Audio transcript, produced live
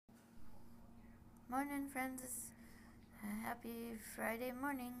Morning, friends. Happy Friday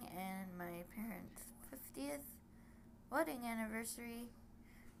morning and my parents' 50th wedding anniversary.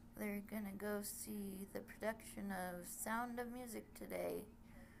 They're gonna go see the production of Sound of Music today,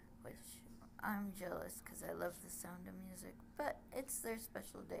 which I'm jealous because I love the sound of music, but it's their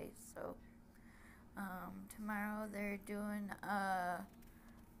special day. So tomorrow they're doing a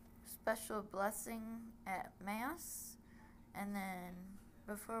special blessing at Mass, and then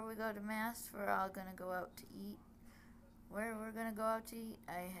before we go to Mass, we're all gonna go out to eat. Where we're gonna go out to eat,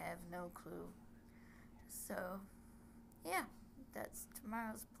 I have no clue. So, yeah, that's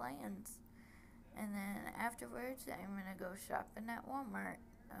tomorrow's plans. And then afterwards, I'm gonna go shopping at Walmart.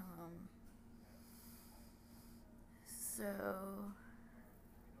 So,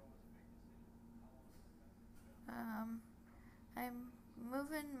 I'm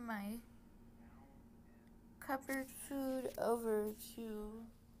moving my cupboard food over to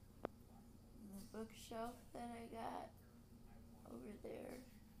the bookshelf that I got over there.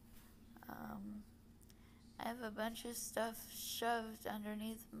 I have a bunch of stuff shoved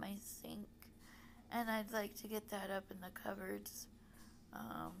underneath my sink, and I'd like to get that up in the cupboards,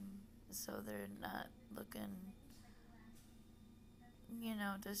 so they're not looking,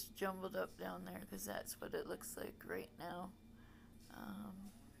 just jumbled up down there, because that's what it looks like right now.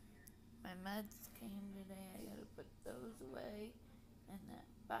 My meds came today. I gotta put those away, and that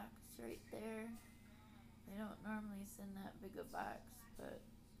box right there. They don't normally send that big a box, but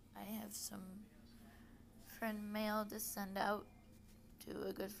I have some friend mail to send out to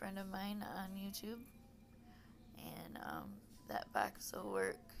a good friend of mine on YouTube, and that box will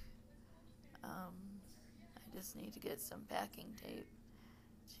work. I just need to get some packing tape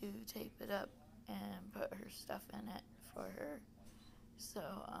to tape it up and put her stuff in it for her. So,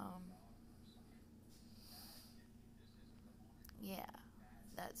 yeah,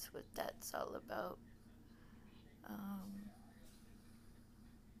 that's what that's all about.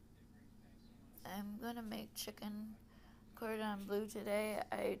 I'm gonna make chicken Cordon Bleu today.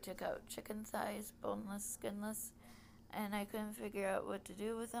 I took out chicken thighs, boneless, skinless, and I couldn't figure out what to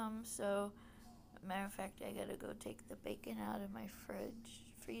do with them, so matter of fact, I gotta go take the bacon out of my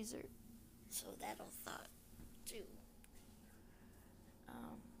freezer, so that'll thaw too.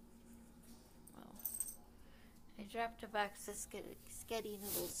 Well, I dropped a box of spaghetti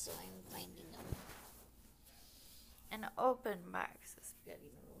noodles, so I'm finding them. An open box of spaghetti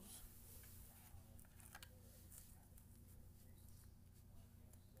noodles.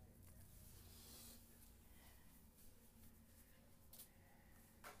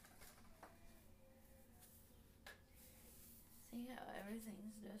 See how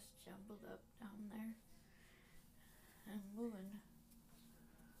everything's just jumbled up down there? I'm moving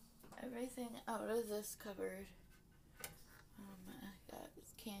everything out of this cupboard. I got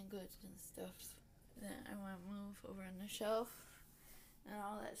canned goods and stuff. Then I want to move over on the shelf, and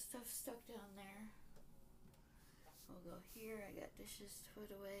all that stuff stuck down there. We'll go here. I got dishes to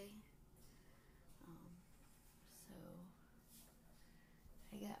put away. So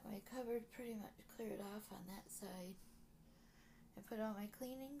I got my cupboard pretty much cleared off on that side. I put all my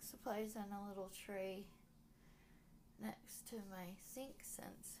cleaning supplies on a little tray next to my sink,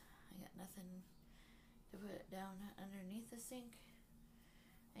 since I got nothing to put it down underneath the sink.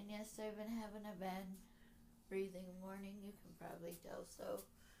 And yes, I've been having a bad breathing morning, you can probably tell. So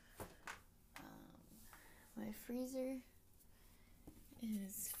my freezer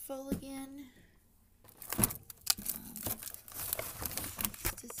is full again.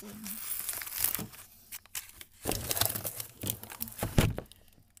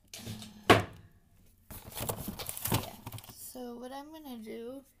 So what I'm gonna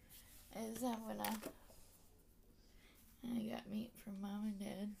do is I got meat from Mom and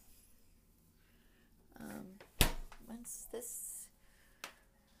Dad. Once this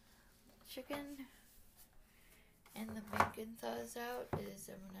chicken and the bacon thaws out, is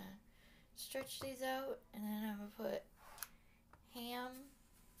I'm gonna stretch these out, and then I'm gonna put ham.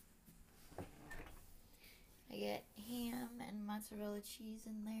 I get ham and mozzarella cheese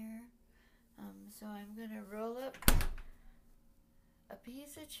in there. So I'm gonna roll up a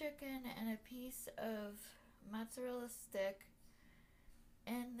piece of chicken and a piece of mozzarella stick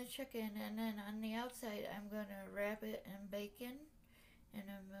and the chicken, and then on the outside I'm gonna wrap it in bacon, and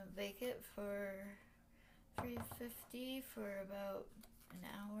I'm gonna bake it for 350 for about an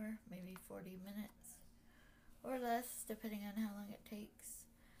hour, maybe 40 minutes or less, depending on how long it takes.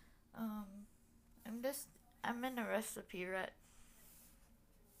 I'm in a recipe rut,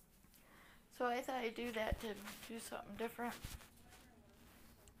 so I thought I'd do that to do something different.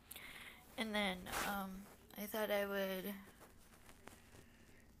 And then I thought I would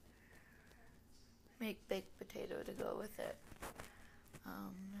make baked potato to go with it.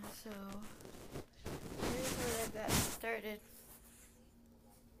 So here's what I got started.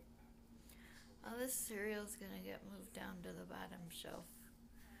 All this cereal's gonna get moved down to the bottom shelf.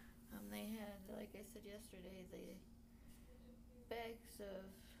 They had, like I said yesterday, the bags of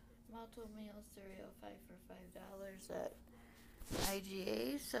multi-meal cereal 5 for $5 at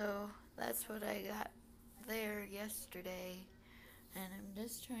IGA, so that's what I got there yesterday, and I'm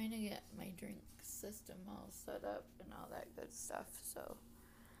just trying to get my drink system all set up and all that good stuff. So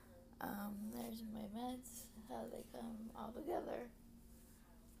there's my meds, how they come all together.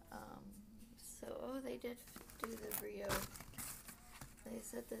 They did do the Brio. They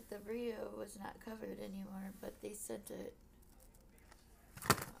said that the Brio was not covered anymore, but they sent it.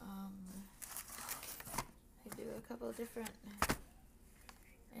 They do a couple different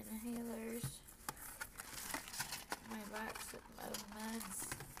inhalers. My box of meds.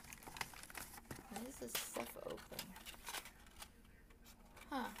 Why is this stuff open?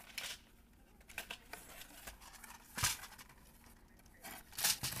 Huh.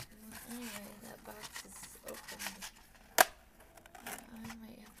 Anyway, that box is open. I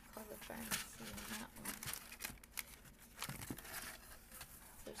might have to call the pharmacy on that one.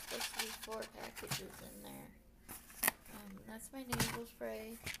 There's supposed to be 4 packages in there. That's my nasal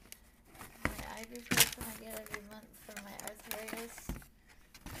spray. My ibuprofen I get every month for my arthritis.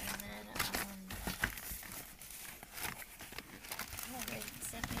 And then, they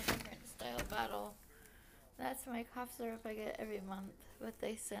sent me a different style bottle. That's my cough syrup I get every month, but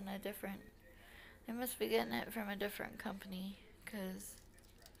they sent a different. They must be getting it from a different company, because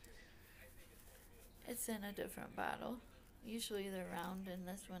it's in a different bottle. Usually they're round and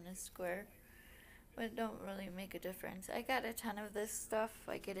this one is square, but it don't really make a difference. I got a ton of this stuff.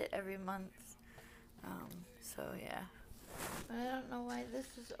 I get it every month. So yeah. But I don't know why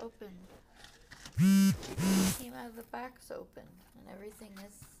this is open. It came out of the box open, and everything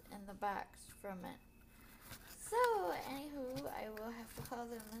is in the box from it. So, anywho, I will have to call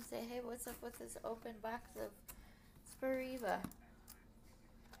them and say, hey, what's up with this open box of Spiriva?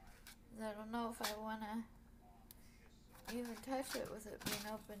 I don't know if I want to even touch it with it being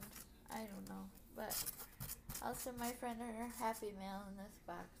opened. I don't know. But I'll send my friend her Happy Mail in this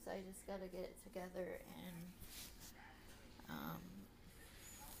box. I just got to get it together and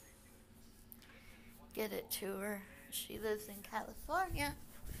get it to her. She lives in California.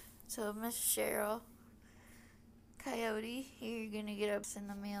 So, Miss Cheryl Coyote, you're going to get up in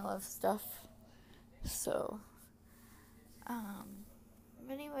the mail of stuff. So,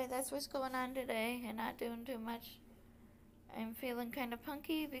 but anyway, that's what's going on today, and not doing too much. I'm feeling kind of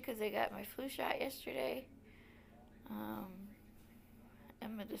punky because I got my flu shot yesterday.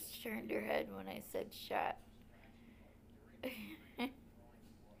 Emma just turned her head when I said shot.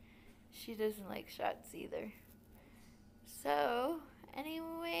 She doesn't like shots either. So,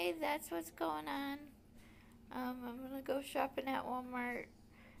 anyway, that's what's going on. I'm going to go shopping at Walmart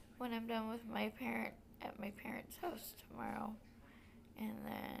when I'm done with my parents' house tomorrow. And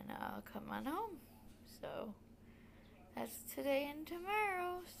then I'll come on home. So, that's today and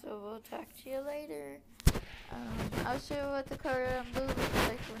tomorrow. So, we'll talk to you later. I'll show you what the Cordon Bleu looks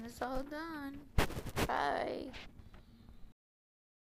like when it's all done. Bye.